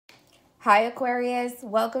Hi Aquarius,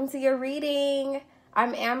 welcome to your reading.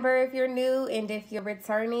 I'm Amber if you're new, and if you're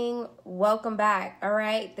returning, welcome back. All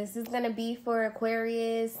right, this is going to be for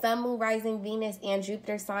Aquarius, Sun, Moon, Rising, Venus, and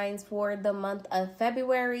Jupiter signs for the month of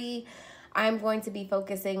February. I'm going to be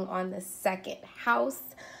focusing on the second house,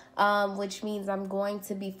 which means I'm going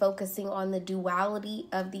to be focusing on the duality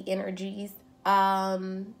of the energies,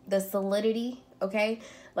 the solidity, okay?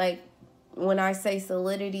 Like, when I say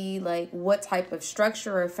solidity, like what type of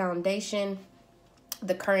structure or foundation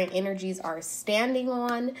the current energies are standing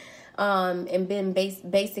on, and been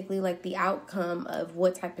basically like the outcome of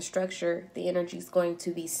what type of structure the energy is going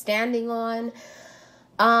to be standing on.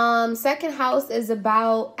 Second house is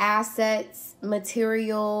about assets,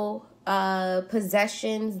 material,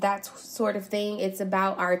 possessions, that sort of thing. It's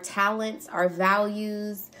about our talents, our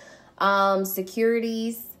values,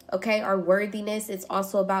 securities. Okay, our worthiness. It's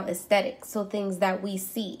also about aesthetics, so things that we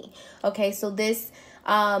see. Okay, so this,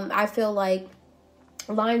 I feel like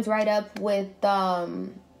lines right up with,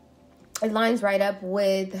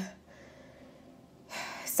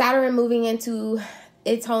 Saturn moving into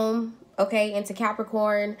its home, okay, into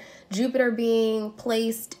Capricorn, Jupiter being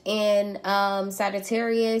placed in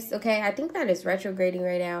Sagittarius. Okay, I think that is retrograding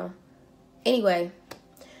right now. Anyway,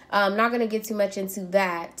 I'm not going to get too much into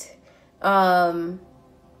that.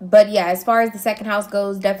 But yeah, as far as the second house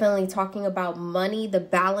goes, definitely talking about money, the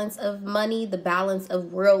balance of money, the balance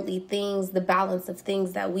of worldly things, the balance of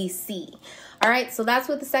things that we see. All right, so that's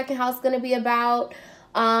what the second house is going to be about.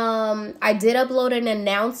 I did upload an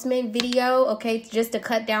announcement video, okay, just to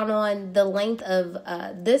cut down on the length of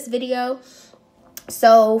this video.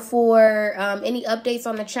 So for any updates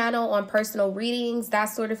on the channel, on personal readings, that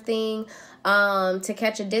sort of thing, to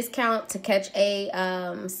catch a discount, to catch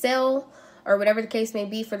a sale, or whatever the case may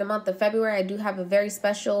be for the month of February, I do have a very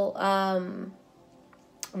special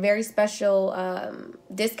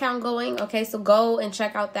discount going. Okay, so go and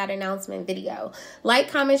check out that announcement video. Like,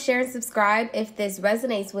 comment, share, and subscribe if this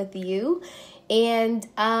resonates with you. And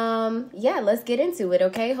yeah, let's get into it.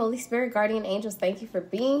 Okay, Holy Spirit, guardian angels, thank you for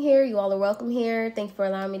being here. You all are welcome here. Thank you for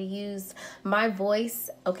allowing me to use my voice,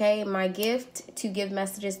 okay, my gift, to give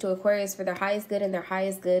messages to Aquarius for their highest good and their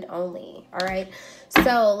highest good only. All right,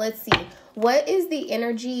 so let's see, what is the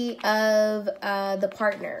energy of the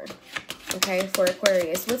partner? Okay, for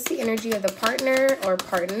Aquarius, what's the energy of the partner or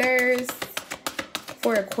partners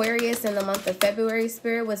for Aquarius in the month of February?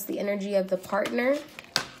 Spirit, what's the energy of the partner?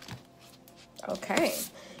 Okay,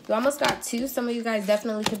 you almost got two. Some of you guys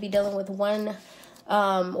definitely could be dealing with one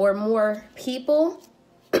or more people.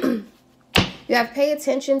 You have pay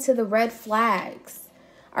attention to the red flags.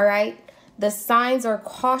 All right, the signs are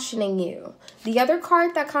cautioning you. The other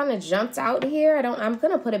card that kind of jumped out here, I'm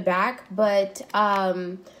gonna put it back, but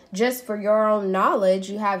just for your own knowledge,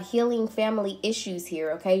 you have healing family issues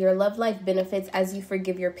here, okay? Your love life benefits as you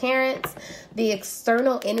forgive your parents. The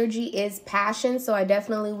external energy is passion, so I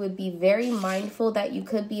definitely would be very mindful that you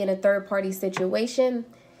could be in a third-party situation.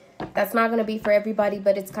 That's not going to be for everybody,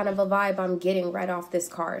 but it's kind of a vibe I'm getting right off this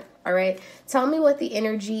card, all right? Tell me what the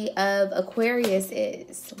energy of Aquarius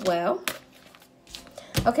is. Well,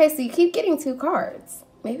 okay, so you keep getting two cards.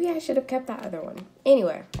 Maybe I should have kept that other one.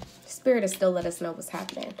 Anyway, Spirit has still let us know what's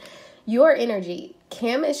happening. Your energy,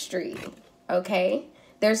 chemistry, okay?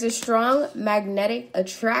 There's a strong magnetic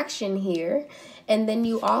attraction here. And then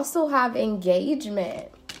you also have engagement,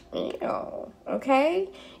 okay?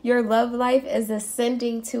 Your love life is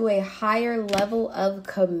ascending to a higher level of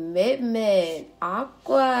commitment.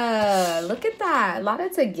 Aqua, look at that. A lot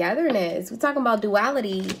of togetherness. We're talking about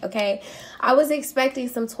duality, okay? I was expecting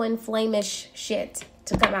some twin flame-ish shit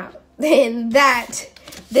to come out. And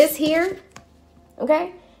this here,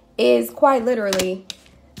 okay, is quite literally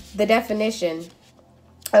the definition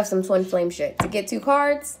of some twin flame shit. To get two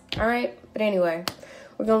cards, all right? But anyway,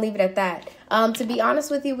 we're going to leave it at that. To be honest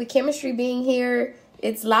with you, with chemistry being here,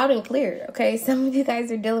 it's loud and clear, okay? Some of you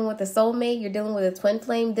guys are dealing with a soulmate. You're dealing with a twin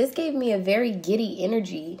flame. This gave me a very giddy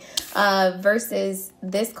energy versus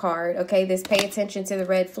this card, okay? This pay attention to the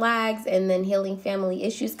red flags and then healing family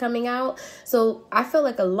issues coming out. So I feel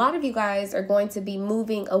like a lot of you guys are going to be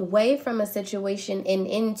moving away from a situation and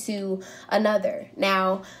into another.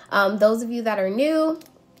 Now, those of you that are new,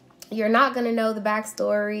 you're not going to know the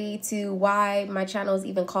backstory to why my channel is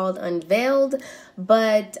even called Unveiled.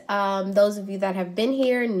 But those of you that have been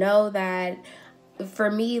here know that for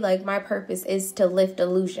me, like, my purpose is to lift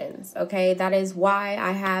illusions. Okay, that is why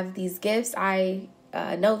I have these gifts. I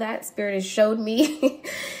know that Spirit has showed me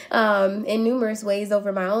in numerous ways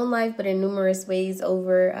over my own life, but in numerous ways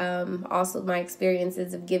over also my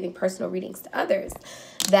experiences of giving personal readings to others.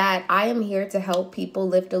 that I am here to help people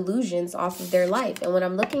lift illusions off of their life. And when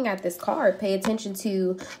I'm looking at this card, pay attention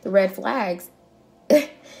to the red flags.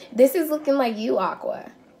 This is looking like you,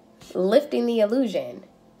 Aqua, lifting the illusion,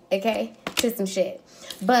 okay, to some shit.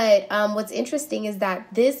 But what's interesting is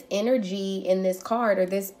that this energy in this card, or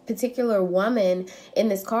this particular woman in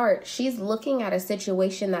this card, she's looking at a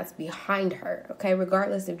situation that's behind her, okay,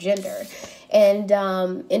 regardless of gender. And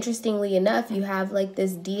interestingly enough, you have like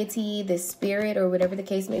this deity, this spirit, or whatever the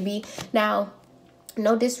case may be. Now,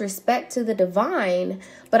 no disrespect to the divine,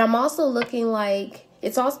 but I'm also looking like,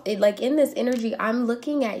 it's also like in this energy, I'm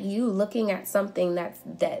looking at you looking at something that's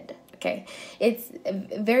dead. Okay, it's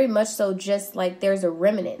very much so just like there's a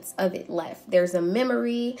remnants of it left. There's a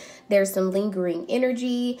memory, there's some lingering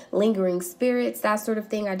energy, lingering spirits, that sort of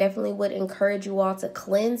thing. I definitely would encourage you all to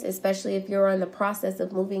cleanse, especially if you're in the process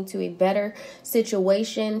of moving to a better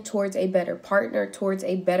situation, towards a better partner, towards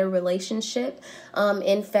a better relationship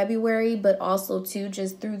in February, but also too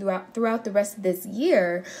just throughout the rest of this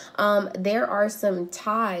year. There are some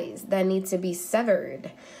ties that need to be severed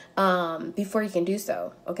before you can do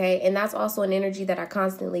so. Okay. And that's also an energy that I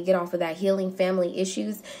constantly get off of that healing family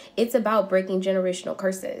issues. It's about breaking generational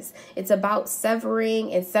curses. It's about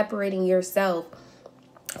severing and separating yourself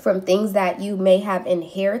from things that you may have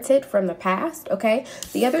inherited from the past. Okay.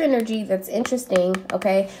 The other energy that's interesting.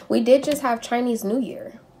 Okay. We did just have Chinese New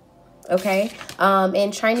Year. Okay.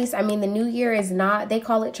 And Chinese, I mean, the New Year is not, they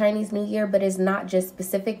call it Chinese New Year, but it's not just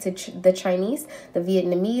specific to the Chinese. The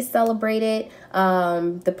Vietnamese celebrate it.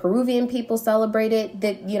 The Peruvian people celebrate it.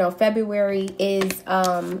 That, you know, February is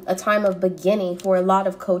a time of beginning for a lot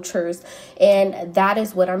of cultures. And that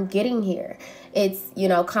is what I'm getting here. It's, you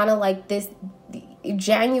know, kind of like this.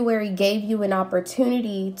 January gave you an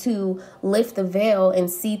opportunity to lift the veil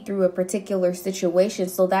and see through a particular situation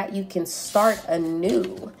so that you can start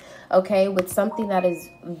anew, okay, with something that is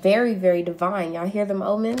very, very divine. Y'all hear them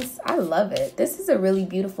omens? I love it. This is a really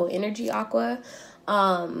beautiful energy, Aqua.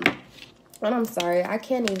 And I'm sorry, I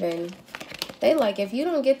can't even. They like, if you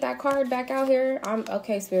don't get that card back out here, I'm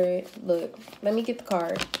okay, Spirit. Look, let me get the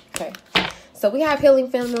card. Okay. So we have healing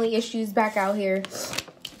family issues back out here.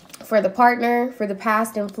 For the partner, for the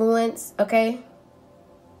past influence, okay?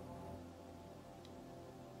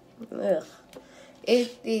 Ugh.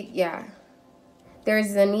 Yeah.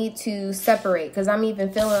 There's a need to separate, because I'm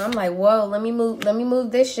even feeling, I'm like, whoa, let me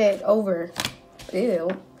move this shit over. Ew.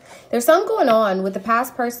 There's something going on with the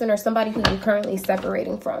past person or somebody who you're currently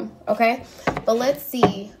separating from, okay? But let's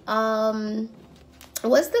see. What's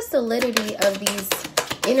the solidity of these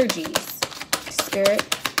energies, Spirit?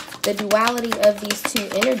 The duality of these two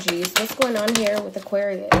energies. What's going on here with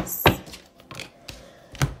Aquarius?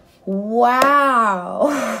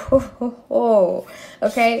 Wow.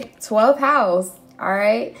 Okay, 12th house. All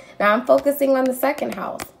right. Now I'm focusing on the second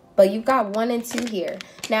house, but you've got 1 and 2 here.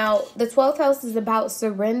 Now, the 12th house is about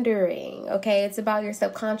surrendering, okay? It's about your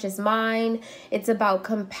subconscious mind. It's about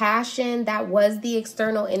compassion. That was the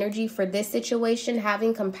external energy for this situation,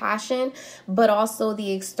 having compassion, but also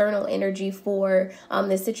the external energy for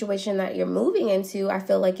the situation that you're moving into. I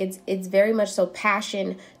feel like it's very much so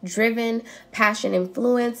passion driven, passion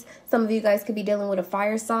influence. Some of you guys could be dealing with a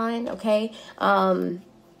fire sign, okay?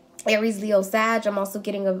 Aries, Leo, Sag. I'm also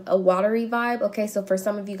getting a watery vibe. Okay, so for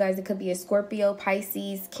some of you guys, it could be a Scorpio,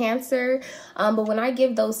 Pisces, Cancer. But when I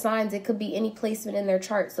give those signs, it could be any placement in their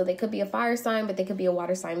chart. So they could be a fire sign, but they could be a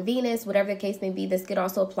water sign, Venus, whatever the case may be. This could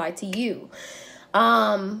also apply to you.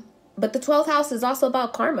 But the 12th house is also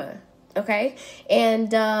about karma. Okay,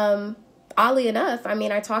 and oddly enough, I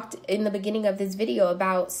mean, I talked in the beginning of this video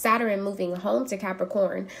about Saturn moving home to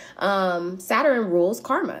Capricorn. Saturn rules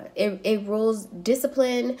karma. It rules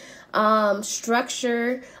discipline,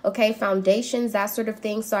 structure, okay, foundations, that sort of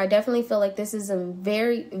thing. So I definitely feel like this is a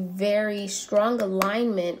very, very strong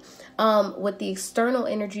alignment with the external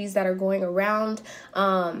energies that are going around,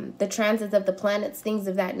 the transits of the planets, things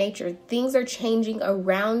of that nature. Things are changing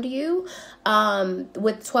around you.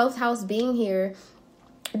 With 12th house being here,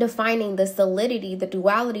 defining the solidity, the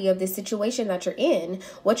duality of the situation that you're in,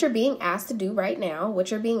 what you're being asked to do right now, what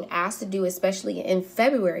you're being asked to do, especially in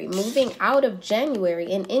February, moving out of January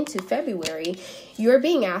and into February, you're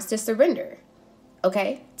being asked to surrender,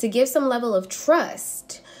 okay? To give some level of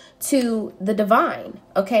trust to the divine,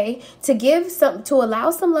 okay? To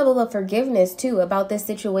allow some level of forgiveness too about this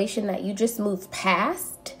situation that you just moved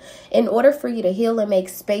past, in order for you to heal and make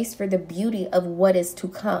space for the beauty of what is to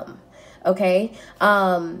come. Okay.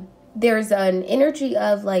 There's an energy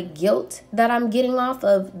of like guilt that I'm getting off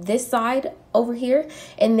of this side over here.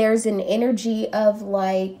 And there's an energy of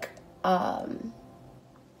like,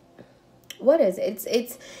 what is it?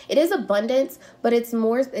 It is abundance, but it's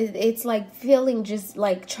more, it's like feeling just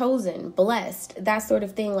like chosen, blessed, that sort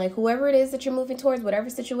of thing. Like whoever it is that you're moving towards, whatever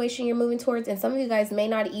situation you're moving towards, and some of you guys may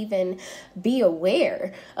not even be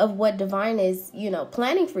aware of what divine is, you know,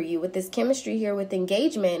 planning for you with this chemistry here with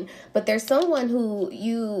engagement. But there's someone who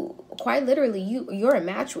you quite literally you're a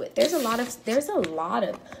match with. There's a lot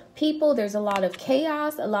of people, there's a lot of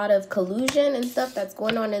chaos, a lot of collusion and stuff that's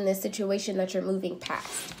going on in this situation that you're moving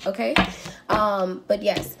past, okay? But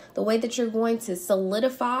yes, the way that you're going to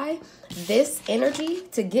solidify this energy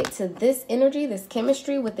to get to this energy, this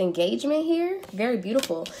chemistry with engagement here, very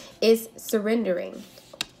beautiful, is surrendering,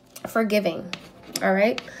 forgiving, all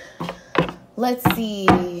right? Let's see.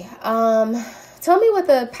 Tell me what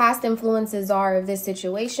the past influences are of this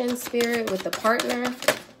situation, Spirit, with the partner.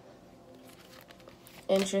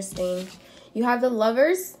 Interesting. You have the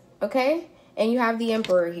Lovers, okay? And you have the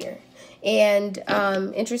Emperor here. And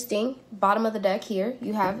interesting, bottom of the deck here,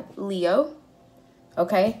 you have Leo,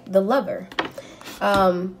 okay? The Lover.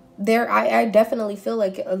 I definitely feel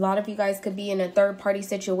like a lot of you guys could be in a third-party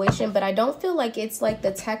situation, but I don't feel like it's like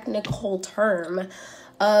the technical term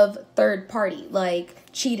of third party, like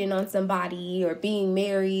cheating on somebody or being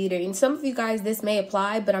married. Or in some of you guys, this may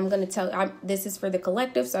apply, but I'm going to tell, this is for the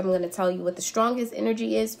collective, so I'm going to tell you what the strongest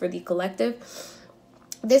energy is for the collective.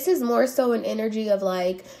 This is more so an energy of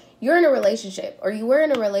like, you're in a relationship or you were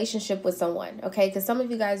in a relationship with someone, okay? Because some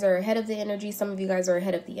of you guys are ahead of the energy, some of you guys are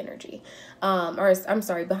ahead of the energy, or I'm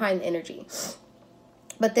sorry, behind the energy.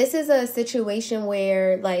 But this is a situation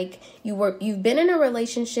where like you've been in a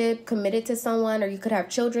relationship, committed to someone, or you could have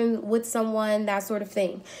children with someone, that sort of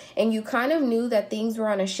thing. And you kind of knew that things were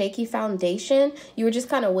on a shaky foundation. You were just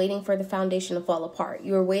kind of waiting for the foundation to fall apart.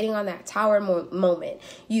 You were waiting on that tower moment.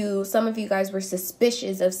 Some of you guys were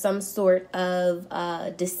suspicious of some sort of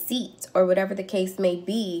deceit or whatever the case may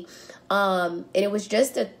be. And it was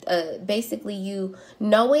just basically you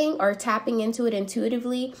knowing or tapping into it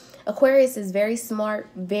intuitively. Aquarius is very smart,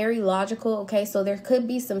 very logical, okay? So there could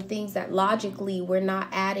be some things that logically were not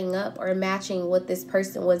adding up or matching what this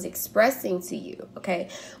person was expressing to you, okay?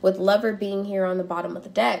 With Lover being here on the bottom of the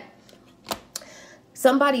deck,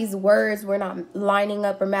 somebody's words were not lining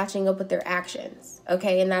up or matching up with their actions,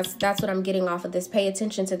 okay? And that's what I'm getting off of this. Pay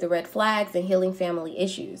attention to the red flags and healing family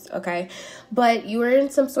issues, okay? But you were in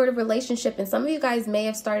some sort of relationship, and some of you guys may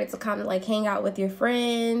have started to kind of like hang out with your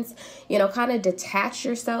friends, you know, kind of detach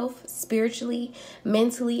yourself spiritually,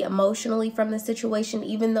 mentally, emotionally from the situation,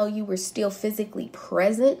 even though you were still physically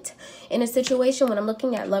present in a situation. When I'm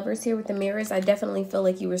looking at Lovers here with the mirrors, I definitely feel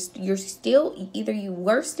like you're still, either you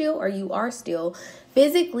were still or you are still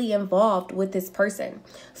physically involved with this person,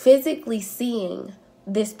 physically seeing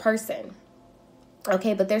this person,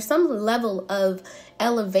 okay? But there's some level of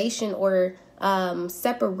elevation or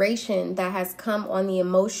separation that has come on the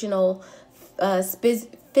emotional,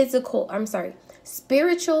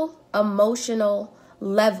 spiritual, emotional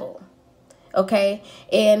level, okay?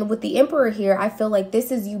 And with the Emperor here, I feel like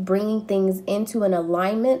this is you bringing things into an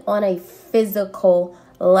alignment on a physical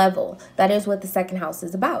level. That is what the second house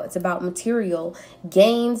is about. It's about material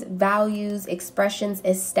gains, values, expressions,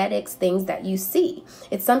 aesthetics, things that you see.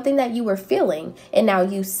 It's something that you were feeling and now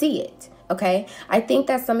you see it, okay? I think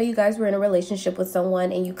that some of you guys were in a relationship with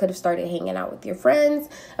someone and you could have started hanging out with your friends.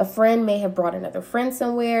 A friend may have brought another friend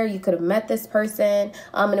somewhere. You could have met this person,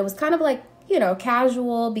 and it was kind of like, you know,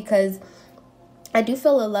 casual, because I do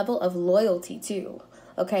feel a level of loyalty too.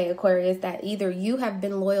 Okay, Aquarius, that either you have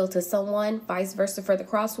been loyal to someone, vice versa for the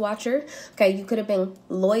cross watcher. Okay, you could have been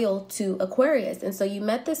loyal to Aquarius. And so you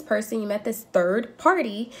met this person, you met this third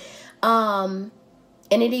party, and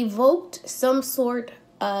it evoked some sort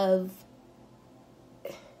of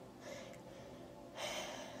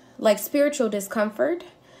like spiritual discomfort,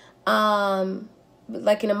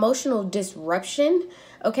 like an emotional disruption,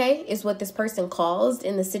 okay, is what this person caused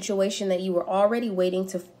in the situation that you were already waiting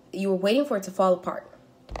for it to fall apart.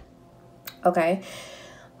 Okay.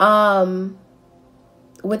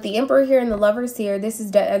 With the Emperor here and the Lovers here, this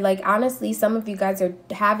is like, honestly, some of you guys are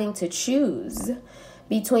having to choose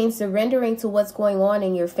between surrendering to what's going on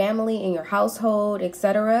in your family, in your household,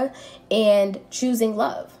 etc., and choosing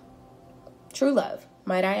love. True love,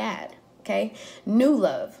 might I add. Okay. New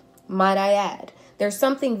love, might I add. There's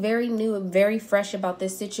something very new and very fresh about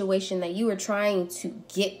this situation that you are trying to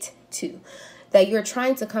get to, that you're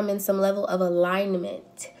trying to come in some level of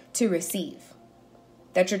alignment to receive,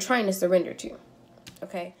 that you're trying to surrender to.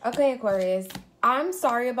 Okay, Aquarius, I'm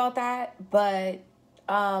sorry about that, but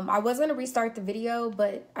I was going to restart the video,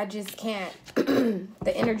 but I just can't.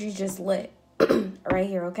 The energy's just lit right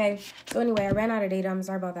here, okay? So anyway, I ran out of data. I'm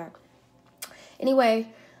sorry about that. Anyway,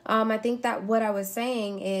 I think that what I was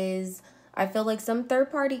saying is I feel like some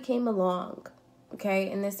third party came along, okay,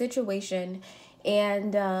 in this situation,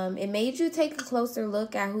 and it made you take a closer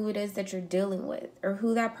look at who it is that you're dealing with or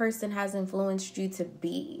who that person has influenced you to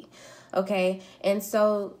be. Okay, and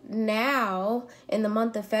so now in the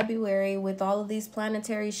month of February, with all of these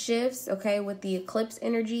planetary shifts, okay, with the eclipse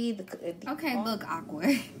energy, okay, look,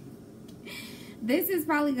 Aqua. This is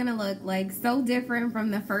probably gonna look like so different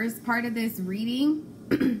from the first part of this reading,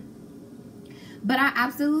 but I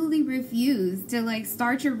absolutely refuse to like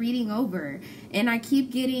start your reading over, and I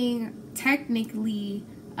keep getting technically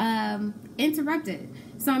interrupted.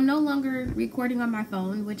 So I'm no longer recording on my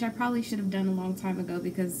phone, which I probably should have done a long time ago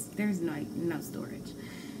because there's no storage.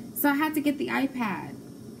 So I had to get the iPad.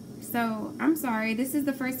 So I'm sorry. This is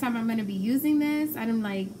the first time I'm going to be using this. I'm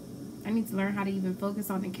like, I need to learn how to even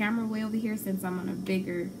focus on the camera way over here since I'm on a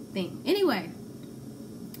bigger thing. Anyway.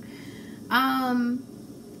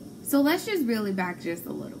 So let's just reel it back just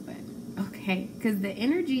a little bit. Okay, because the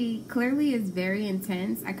energy clearly is very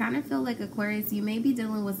intense. I kind of feel like, Aquarius, you may be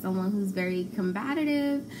dealing with someone who's very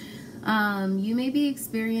combative. You may be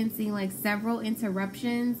experiencing like several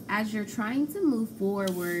interruptions as you're trying to move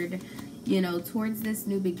forward, you know, towards this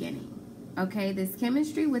new beginning. Okay, this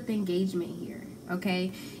chemistry with engagement here.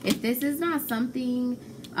 Okay, if this is not something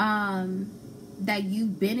that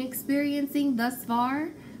you've been experiencing thus far,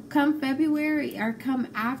 come February or come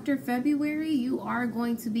after February, you are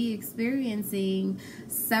going to be experiencing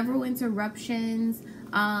several interruptions,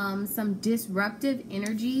 some disruptive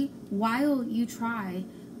energy while you try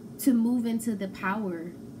to move into the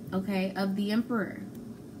power, okay, of the Emperor.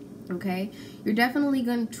 Okay, you're definitely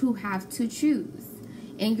going to have to choose,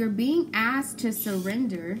 and you're being asked to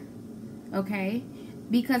surrender, okay?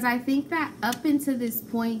 Because I think that up until this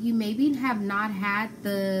point, you maybe have not had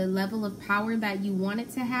the level of power that you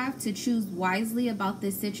wanted to have to choose wisely about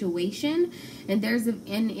this situation. And there's an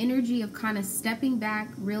energy of kind of stepping back,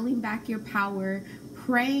 reeling back your power,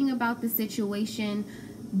 praying about the situation,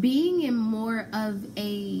 being in more of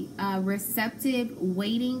a receptive,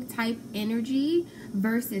 waiting type energy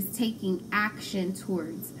versus taking action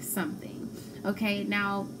towards something. Okay,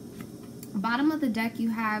 now, bottom of the deck, you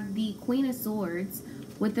have the Queen of Swords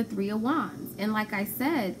with the Three of Wands. And like I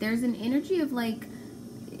said, there's an energy of like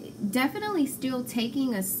definitely still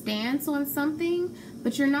taking a stance on something,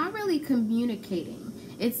 but you're not really communicating.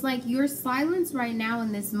 It's like your silence right now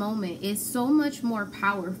in this moment is so much more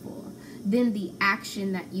powerful than the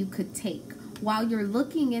action that you could take while you're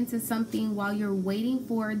looking into something, while you're waiting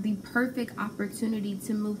for the perfect opportunity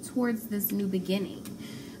to move towards this new beginning.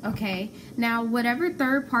 Okay, now whatever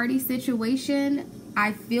third party situation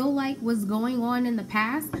I feel like was going on in the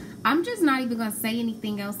past, I'm just not even going to say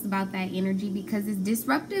anything else about that energy because it's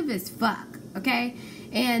disruptive as fuck, okay?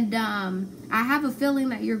 And I have a feeling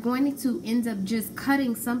that you're going to end up just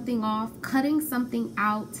cutting something off, cutting something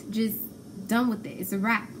out, just done with it. It's a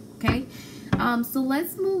wrap, okay? So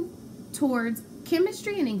let's move towards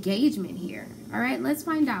chemistry and engagement here, all right? Let's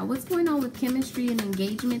find out what's going on with chemistry and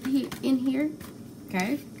engagement in here,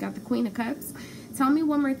 okay? Got the Queen of Cups. Tell me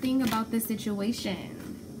one more thing about this situation.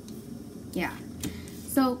 Yeah.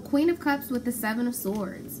 So, Queen of Cups with the Seven of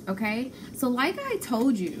Swords, okay? So, like I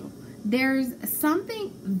told you, there's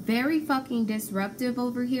something very fucking disruptive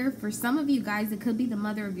over here. For some of you guys, it could be the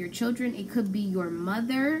mother of your children. It could be your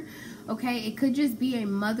mother, okay? It could just be a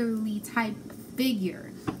motherly type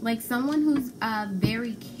figure. Like someone who's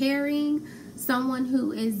very caring, someone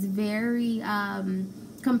who is very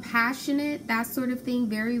compassionate, that sort of thing,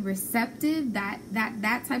 very receptive,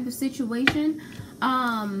 that type of situation.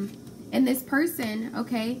 And this person,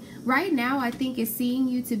 okay, right now I think is seeing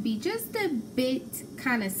you to be just a bit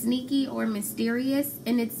kind of sneaky or mysterious,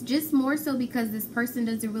 and it's just more so because this person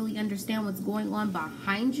doesn't really understand what's going on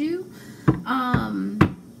behind you.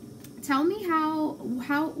 Tell me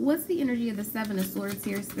what's the energy of the Seven of Swords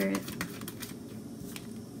here, Spirit?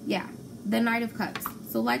 Yeah, the Knight of Cups.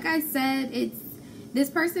 So like I said, this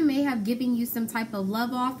person may have given you some type of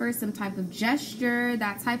love offer, some type of gesture,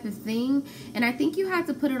 that type of thing. And I think you had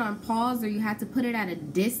to put it on pause, or you had to put it at a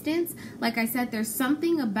distance. Like I said, there's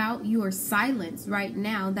something about your silence right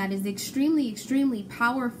now that is extremely, extremely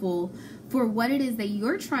powerful for what it is that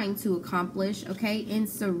you're trying to accomplish, okay, in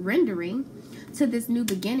surrendering to this new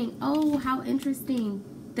beginning. Oh, how interesting.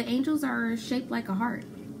 The angels are shaped like a heart.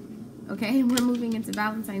 Okay, we're moving into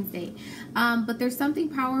Valentine's Day. But there's something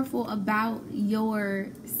powerful about your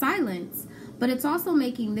silence, but it's also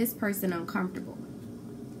making this person uncomfortable.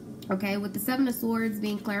 Okay, with the Seven of Swords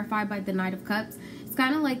being clarified by the Knight of Cups, it's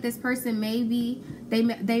kind of like this person maybe,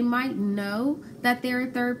 they might know that they're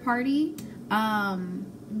a third party,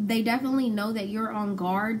 they definitely know that you're on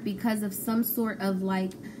guard because of some sort of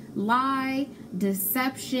like lie,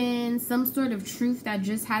 deception, some sort of truth that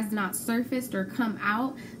just has not surfaced or come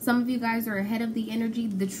out. Some of you guys are ahead of the energy.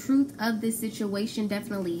 The truth of this situation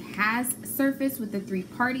definitely has surfaced with the 3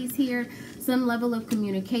 parties here. Some level of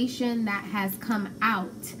communication that has come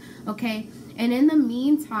out, okay? And in the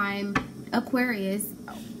meantime, Aquarius,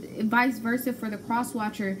 vice versa for the cross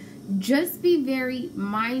watcher, just be very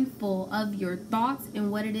mindful of your thoughts and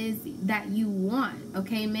what it is that you want,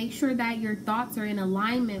 okay? Make sure that your thoughts are in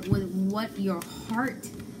alignment with what your heart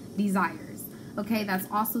desires, okay? That's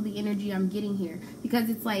also the energy I'm getting here, because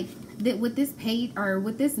it's like that with this page, or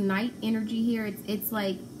with this Knight energy here, it's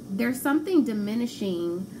like there's something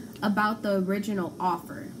diminishing about the original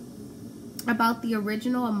offer, about the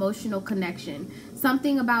original emotional connection,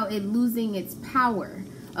 something about it losing its power,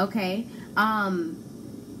 okay?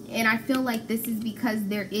 And I feel like this is because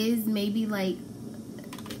there is maybe like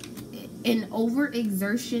an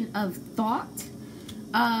overexertion of thought,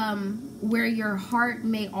 where your heart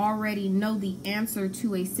may already know the answer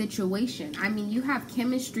to a situation. I mean, you have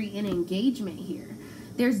chemistry and engagement here.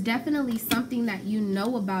 There's definitely something that you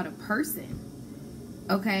know about a person,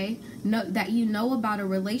 okay? That you know about a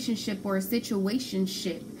relationship or a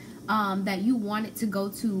situationship, that you want it to go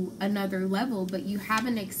to another level, but you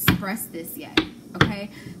haven't expressed this yet. Okay,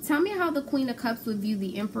 tell me how the Queen of Cups would view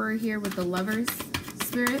the Emperor here with the Lovers,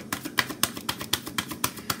 Spirit.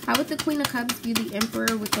 How would the Queen of Cups view the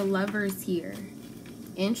Emperor with the Lovers here?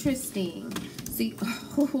 Interesting. See,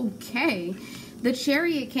 okay. The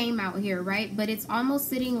Chariot came out here, right? But it's almost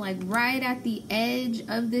sitting like right at the edge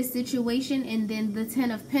of this situation. And then the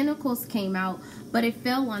 10 of Pentacles came out, but it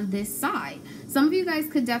fell on this side. Some of you guys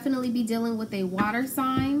could definitely be dealing with a water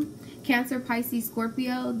sign. Cancer, Pisces,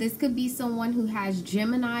 Scorpio. This could be someone who has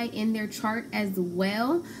Gemini in their chart as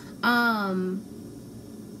well.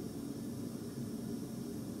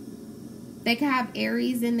 They could have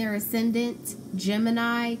Aries in their ascendant,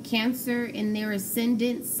 Gemini, Cancer in their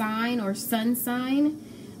ascendant sign or sun sign.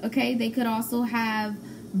 Okay, they could also have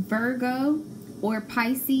Virgo or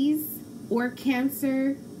Pisces or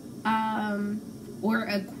Cancer, or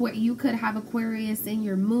you could have Aquarius in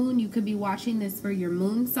your moon. You could be watching this for your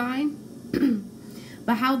moon sign.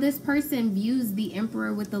 But how this person views the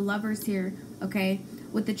Emperor with the Lovers here, okay,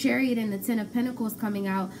 with the Chariot and the 10 of Pentacles coming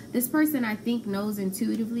out, this person, I think, knows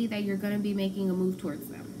intuitively that you're going to be making a move towards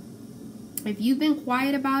them. If you've been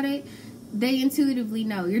quiet about it, they intuitively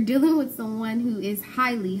know. You're dealing with someone who is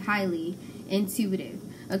highly, highly intuitive,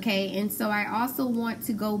 okay? And so I also want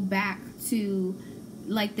to go back to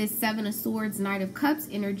like this 7 of Swords, Knight of Cups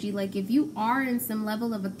energy. Like if you are in some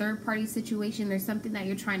level of a third-party situation, there's something that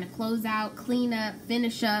you're trying to close out, clean up,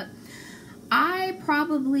 finish up, I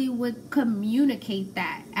probably would communicate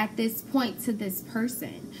that at this point to this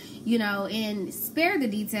person, you know, and spare the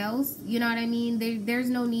details, you know what I mean? There's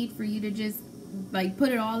no need for you to just like put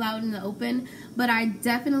it all out in the open, but I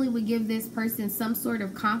definitely would give this person some sort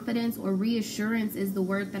of confidence or reassurance is the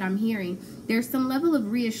word that I'm hearing. There's some level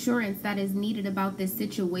of reassurance that is needed about this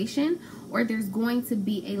situation, or there's going to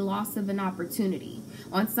be a loss of an opportunity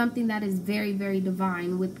on something that is very, very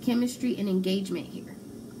divine with chemistry and engagement here.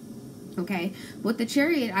 Okay, with the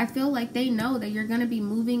Chariot, I feel like they know that you're going to be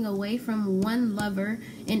moving away from one lover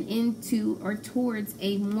and into or towards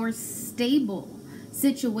a more stable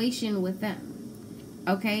situation with them.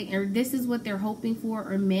 Okay, or this is what they're hoping for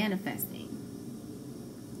or manifesting.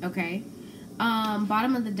 Okay,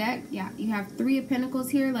 bottom of the deck, yeah, you have 3 of Pentacles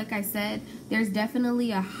here. Like I said, there's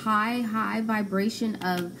definitely a high vibration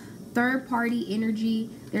of third party energy.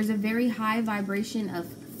 There's a very high vibration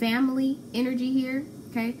of family energy here.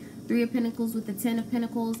 Okay, 3 of Pentacles with the 10 of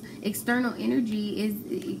Pentacles. External energy is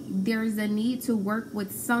there's a need to work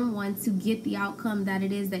with someone to get the outcome that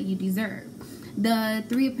it is that you deserve. The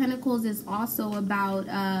 3 of Pentacles is also about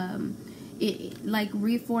like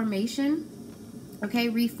reformation. Okay,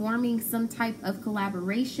 reforming some type of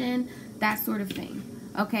collaboration, that sort of thing.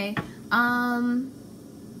 Okay,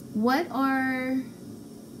 what are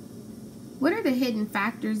the hidden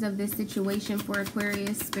factors of this situation for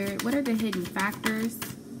Aquarius Spirit? What are the hidden factors?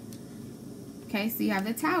 Okay, so you have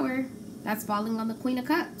the Tower that's falling on the Queen of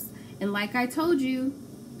Cups, and like I told you,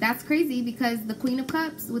 that's crazy because the Queen of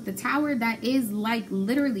Cups with the Tower, that is like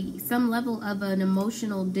literally some level of an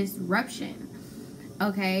emotional disruption.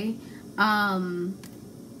 Okay,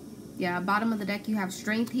 yeah, bottom of the deck you have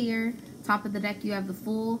Strength here. Top of the deck you have the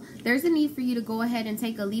Fool. There's a need for you to go ahead and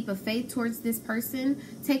take a leap of faith towards this person.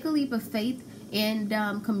 Take a leap of faith and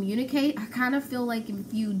communicate. I kind of feel like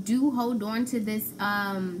if you do hold on to this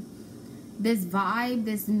this vibe,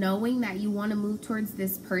 this knowing that you want to move towards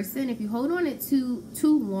this person. If you hold on it too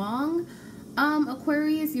long,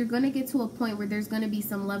 Aquarius, you're going to get to a point where there's going to be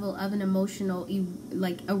some level of an emotional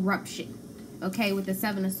eruption, okay, with the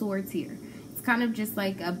Seven of Swords here. It's kind of just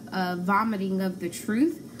like a vomiting of the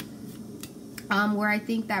truth, where I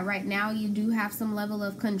think that right now you do have some level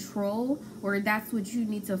of control, or that's what you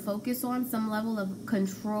need to focus on, some level of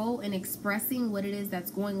control in expressing what it is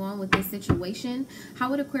that's going on with this situation. How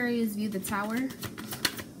would Aquarius view the Tower?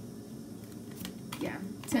 Yeah,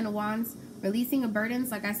 Ten of Wands. Releasing of burdens.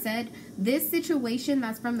 Like I said, this situation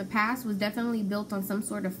that's from the past was definitely built on some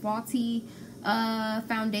sort of faulty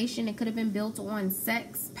foundation. It could have been built on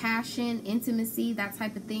sex, passion, intimacy, that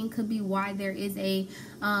type of thing. Could be why there is a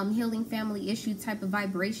healing family issue type of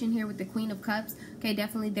vibration here with the Queen of Cups. Okay,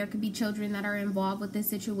 definitely there could be children that are involved with this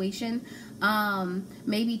situation.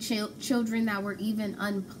 Maybe children that were even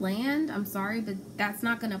unplanned. I'm sorry, but that's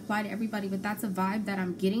not going to apply to everybody, but that's a vibe that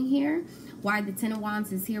I'm getting here. Why the Ten of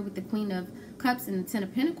Wands is here with the Queen of Cups and the Ten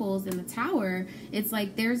of Pentacles and the Tower. It's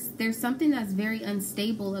like there's something that's very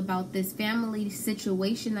unstable about this family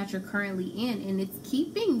situation that you're currently in, and it's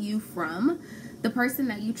keeping you from the person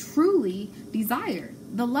that you truly desire,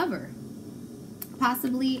 the lover.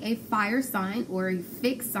 Possibly a fire sign or a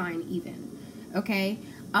fixed sign even. Okay,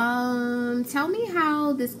 tell me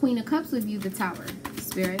how this Queen of Cups would view the Tower.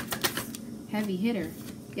 Spirit, heavy hitter.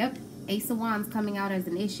 Yep, Ace of Wands coming out as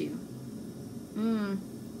an issue.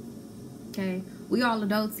 Okay, we all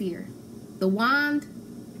adults here. The wand,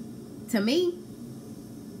 to me,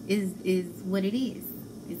 is what it is.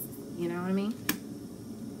 It's, you know what I mean?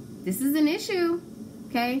 This is an issue.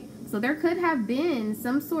 Okay, so there could have been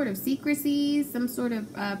some sort of secrecy, some sort of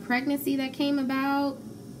pregnancy that came about.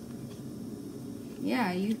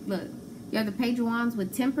 Yeah, you look. You have the Page of Wands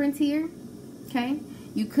with Temperance here. Okay,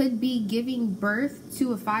 you could be giving birth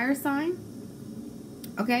to a fire sign.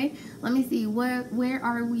 Okay, let me see, where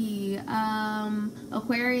are we?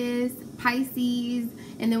 Aquarius, Pisces,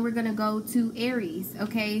 and then we're gonna go to Aries.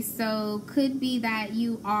 Okay, so could be that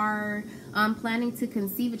you are planning to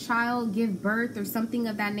conceive a child, give birth, or something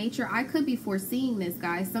of that nature. I could be foreseeing this,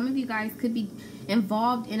 guys. Some of you guys could be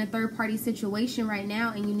involved in a third-party situation right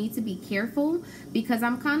now, and you need to be careful, because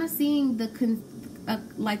I'm kind of seeing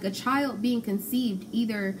like a child being conceived,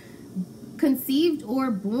 either conceived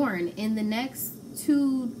or born in the next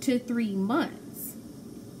 2 to 3 months.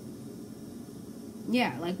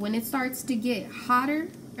 Yeah, like when it starts to get hotter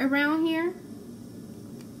around here,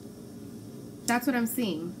 that's what I'm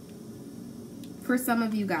seeing for some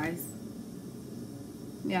of you guys.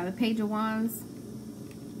 Yeah, the Page of Wands,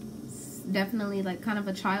 definitely like kind of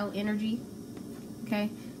a child energy. Okay,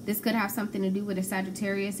 this could have something to do with a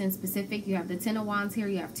Sagittarius in specific. You have the Ten of Wands here,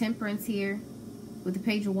 you have Temperance here with the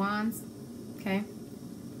Page of Wands. Okay,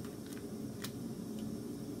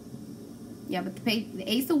 yeah, but the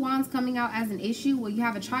Ace of Wands coming out as an issue. Well, you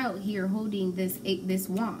have a child here holding this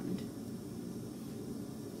wand.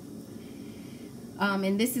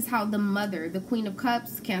 And this is how the mother, the Queen of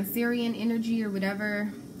Cups, Cancerian energy or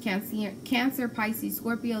whatever, Cancer, Pisces,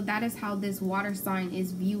 Scorpio, that is how this water sign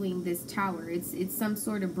is viewing this Tower. It's some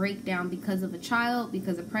sort of breakdown because of a child,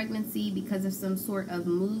 because of pregnancy, because of some sort of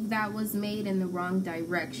move that was made in the wrong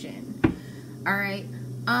direction. All right.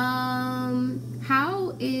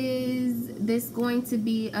 How is this going to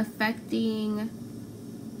be affecting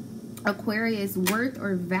Aquarius' worth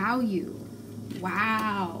or value?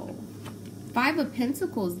 Wow. Five of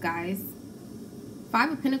Pentacles, guys.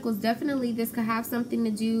 Five of Pentacles, definitely this could have something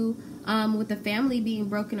to do with the family being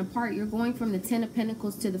broken apart. You're going from the Ten of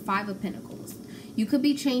Pentacles to the Five of Pentacles. You could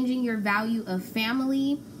be changing your value of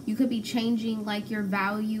family. You could be changing like your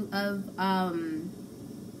value of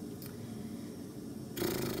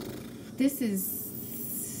this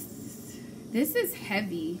is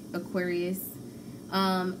heavy, Aquarius.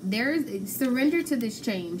 There's surrender to this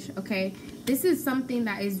change. Okay, this is something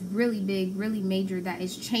that is really big, really major, that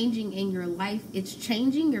is changing in your life. It's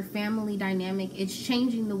changing your family dynamic. It's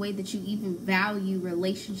changing the way that you even value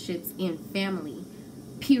relationships in family,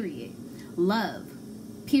 period. Love,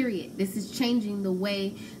 period. This is changing the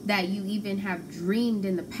way that you even have dreamed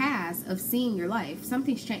in the past of seeing your life.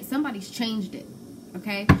 Something's changed. Somebody's changed it.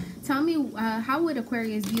 Okay, tell me, how would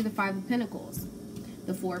Aquarius view the Five of Pentacles?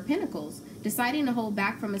 The Four of Pentacles, deciding to hold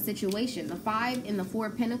back from a situation. The Five and the Four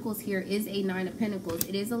of Pentacles here is a Nine of Pentacles.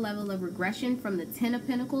 It is a level of regression from the Ten of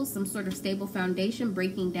Pentacles, some sort of stable foundation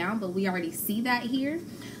breaking down, but we already see that here.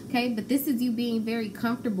 Okay, but this is you being very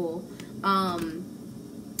comfortable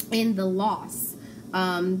in the loss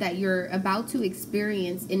that you're about to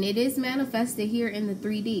experience, and it is manifested here in the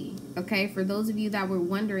 3D. Okay, for those of you that were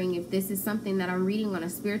wondering if this is something that I'm reading on a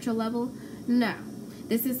spiritual level, No.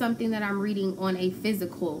 This is something that I'm reading on a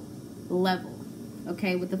physical level.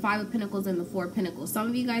 Okay, with the 5 of Pentacles and the 4 of Pentacles. Some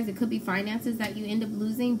of you guys, it could be finances that you end up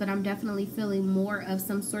losing, but I'm definitely feeling more of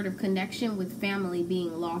some sort of connection with family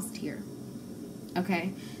being lost here.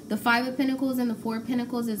 Okay, the 5 of Pentacles and the 4 of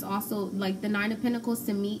Pentacles is also like the 9 of Pentacles.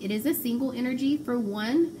 To me, it is a single energy for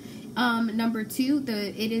one. Number 2,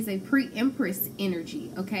 it is a pre-empress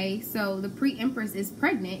energy. Okay, so the pre-empress is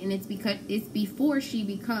pregnant, and it's because it's before she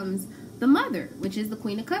becomes the mother, which is the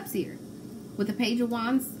Queen of Cups here, with the Page of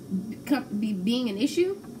Wands being an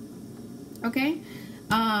issue. Okay,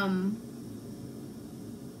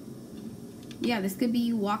 yeah, this could be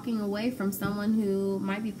you walking away from someone who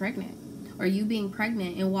might be pregnant, or you being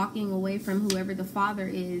pregnant and walking away from whoever the father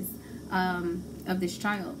is of this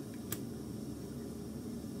child.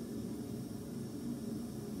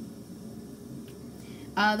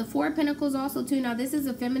 The 4 of Pentacles also too. Now this is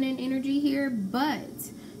a feminine energy here,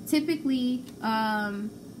 but typically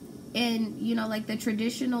in, you know, like the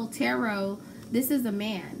traditional tarot, this is a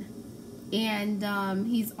man, and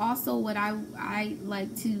he's also what I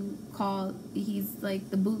like to call, he's like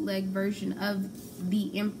the bootleg version of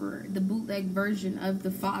the emperor, the bootleg version of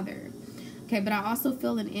the father. Okay, but I also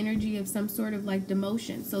feel an energy of some sort of like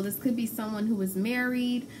demotion. So this could be someone who was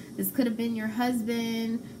married. This could have been your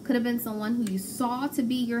husband. Could have been someone who you saw to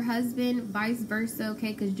be your husband. Vice versa,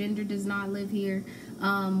 okay, because gender does not live here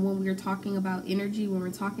when we're talking about energy, when we're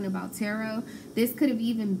talking about tarot. This could have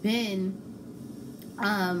even been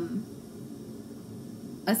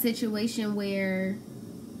a situation where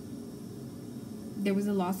there was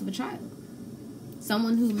a loss of a child.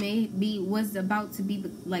 Someone who was about to be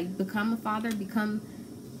like become a father,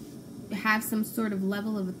 have some sort of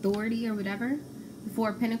level of authority or whatever. The 4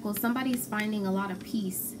 of Pentacles, somebody's finding a lot of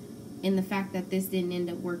peace in the fact that this didn't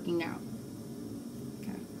end up working out.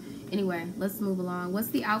 Okay. Anyway, let's move along. What's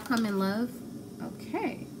the outcome in love?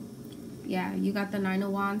 Okay. Yeah, you got the 9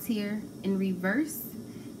 of Wands here in reverse.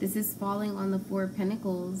 This is falling on the 4 of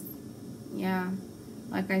Pentacles. Yeah.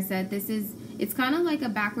 Like I said, it's kind of like a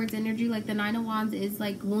backwards energy. Like the 9 of Wands is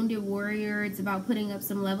like wounded warrior. It's about putting up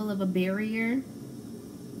some level of a barrier.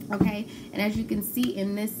 Okay. And as you can see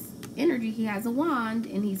in this energy, he has a wand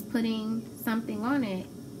and he's putting something on it.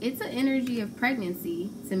 It's an energy of pregnancy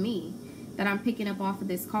to me that I'm picking up off of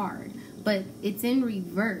this card. But it's in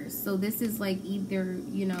reverse. So this is like either,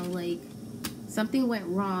 you know, like something went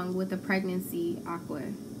wrong with a pregnancy, Aqua.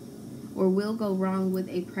 Or will go wrong with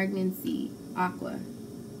a pregnancy, Aqua.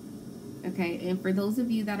 Okay, and for those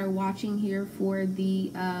of you that are watching here for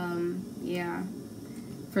the,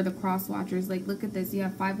 for the cross watchers, like look at this. You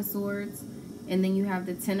have 5 of Swords, and then you have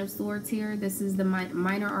the 10 of Swords here. This is the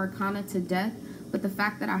minor arcana to death. But the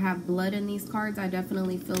fact that I have blood in these cards, I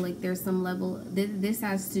definitely feel like there's some level, this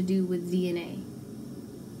has to do with DNA.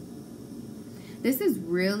 This is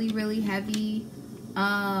really, really heavy.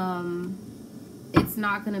 It's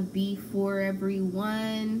not going to be for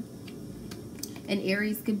everyone. And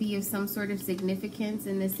Aries could be of some sort of significance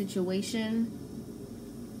in this situation.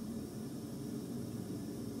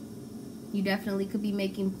 You definitely could be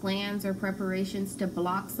making plans or preparations to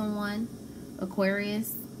block someone,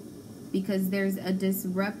 Aquarius, because there's a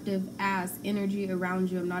disruptive ass energy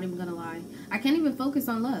around you. I'm not even going to lie. I can't even focus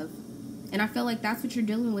on love. And I feel like that's what you're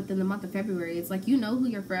dealing with in the month of February. It's like you know who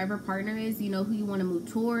your forever partner is. You know who you want to move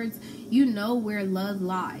towards. You know where love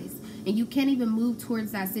lies. And you can't even move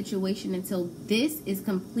towards that situation until this is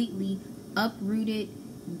completely uprooted,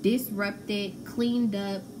 disrupted, cleaned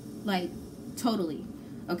up, like totally.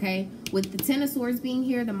 Okay? With the 10 of Swords being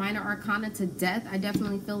here, the minor arcana to death, I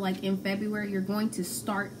definitely feel like in February you're going to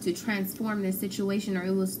start to transform this situation, or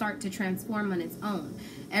it will start to transform on its own.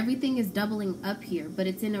 Everything is doubling up here, but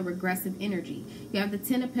it's in a regressive energy. You have the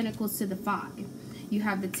 10 of Pentacles to the 5. You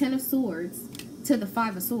have the 10 of Swords to the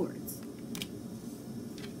 5 of Swords.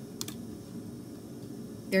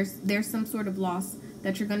 There's some sort of loss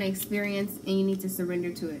that you're going to experience, and you need to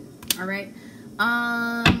surrender to it. All right?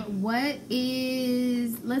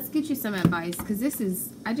 Let's get you some advice, because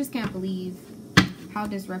I just can't believe how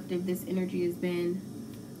disruptive this energy has been.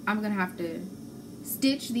 I'm going to have to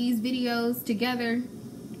stitch these videos together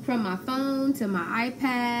from my phone to my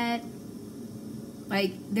iPad.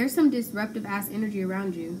 Like, there's some disruptive ass energy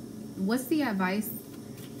around you. What's the advice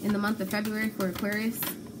in the month of February for Aquarius?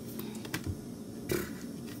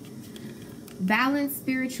 Balance,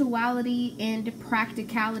 spirituality, and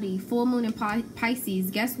practicality. Full moon in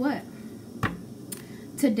Pisces. Guess what?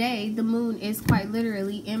 Today, the moon is quite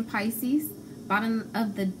literally in Pisces. Bottom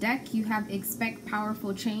of the deck, you have expect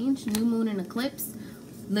powerful change. New moon and eclipse.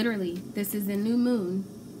 Literally, this is a new moon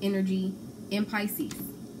energy in Pisces.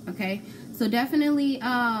 Okay? So definitely,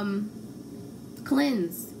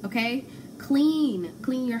 cleanse, okay? Clean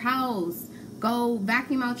your house. Go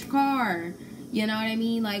vacuum out your car. You know what I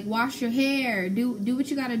mean? Like, wash your hair. Do what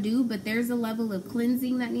you gotta do, but there's a level of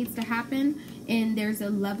cleansing that needs to happen, and there's a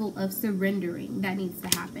level of surrendering that needs to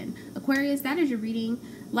happen. Aquarius, that is your reading.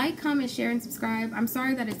 Like, comment, share, and subscribe. I'm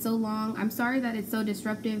sorry that it's so long. I'm sorry that it's so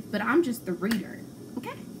disruptive, but I'm just the reader,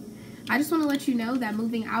 okay? I just want to let you know that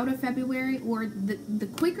moving out of February, or the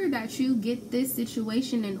quicker that you get this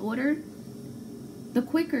situation in order, the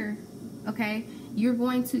quicker, okay, you're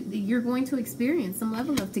going to experience some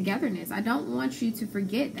level of togetherness. I don't want you to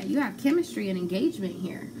forget that you have chemistry and engagement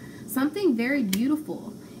here. Something very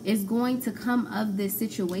beautiful is going to come of this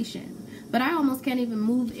situation. But I almost can't even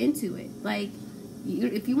move into it. Like,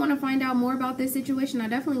 if you want to find out more about this situation, I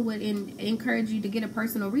definitely would encourage you to get a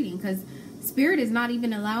personal reading, because Spirit is not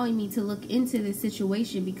even allowing me to look into this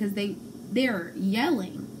situation because they're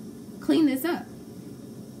yelling, clean this up.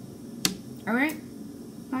 All right?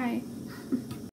 Bye.